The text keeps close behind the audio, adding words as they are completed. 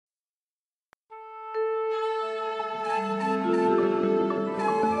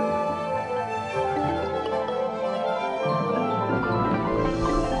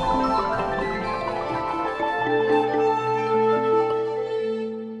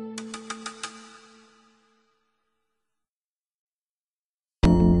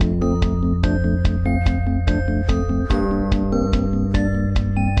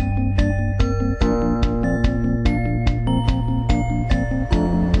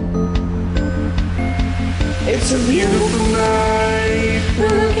It's a beautiful night.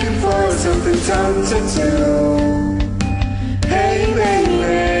 We're looking for something dumb to do. Hey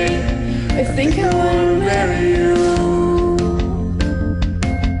baby, I think I wanna marry you.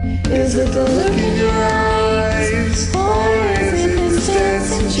 Is it the look in your eyes, or is it this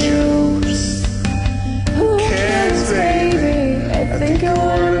dancing juice? Who cares, baby? I think I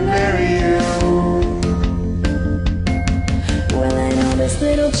wanna marry you. Well, I know this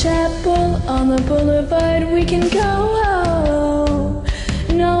little chapel on the boulevard we can go.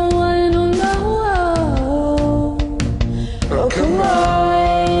 No one will know. Oh, come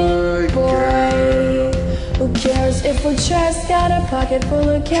on, boy. Who cares if we're stressed? Got a pocket full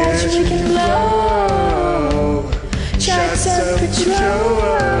of cash we can blow. Shots of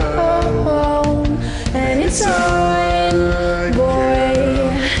Patron, and it's on, boy.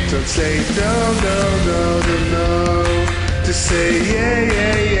 Don't say no, no, no, no, no. Just say yeah,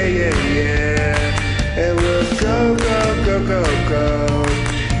 yeah, yeah, yeah, yeah. And we'll go, go, go, go, go.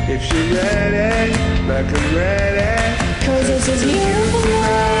 If you're ready, like I'm ready. 'Cause it's a beautiful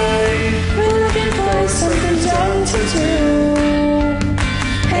night. We're looking for something dumb to do.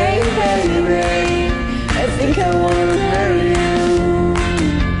 Hey baby, I think I wanna marry you.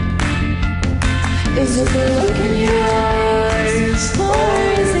 Is it the look in your eyes, or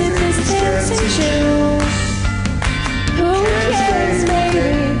is it this dancing juice? Who cares, baby?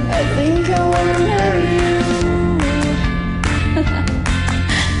 I think I wanna marry you.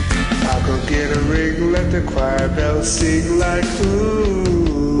 I'll go get a ring, let the choir bells sing like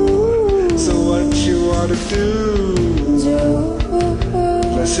ooh. So what you wanna do?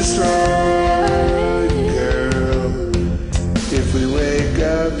 Let's just run, girl. If we wake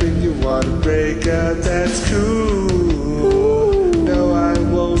up and you wanna break up, that's cool. No, I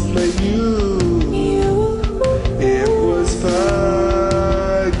won't let you. It was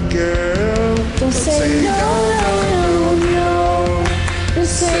fun, girl. Don't say no, no, no, no.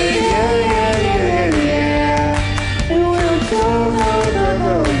 Just say yeah, yeah, yeah, yeah. And we'll go, go, go,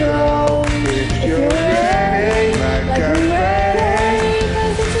 go, go. If you're ready, like I'm ready.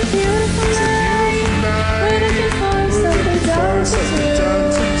 'Cause it's a beautiful night. We're looking for something dumb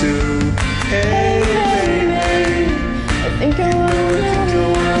to do. Hey baby, I think I wanna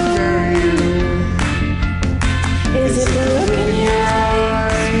marry you. Is it the look in your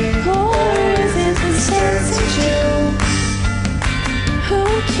eyes, or is it the dancing juice? Who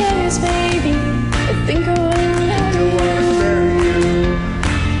cares, baby? I think I wanna marry you.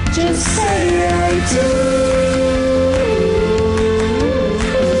 Just say I do.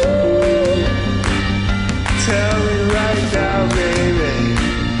 tell me right now, baby.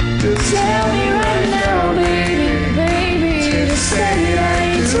 Just Tell me right now, baby, baby. Just say I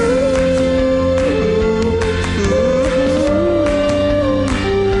do.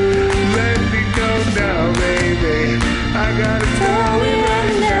 Let me go now, baby. I gotta Tell me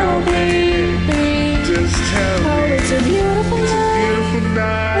right now, baby. just tell Oh, me. it's a beautiful night. Beautiful We're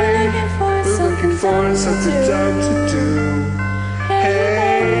night. looking for We're looking for something dumb to do.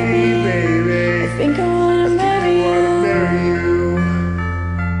 Hey baby, I think I wanna marry I wanna you. marry you.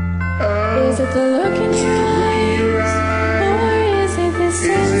 Oh. Is it the look in your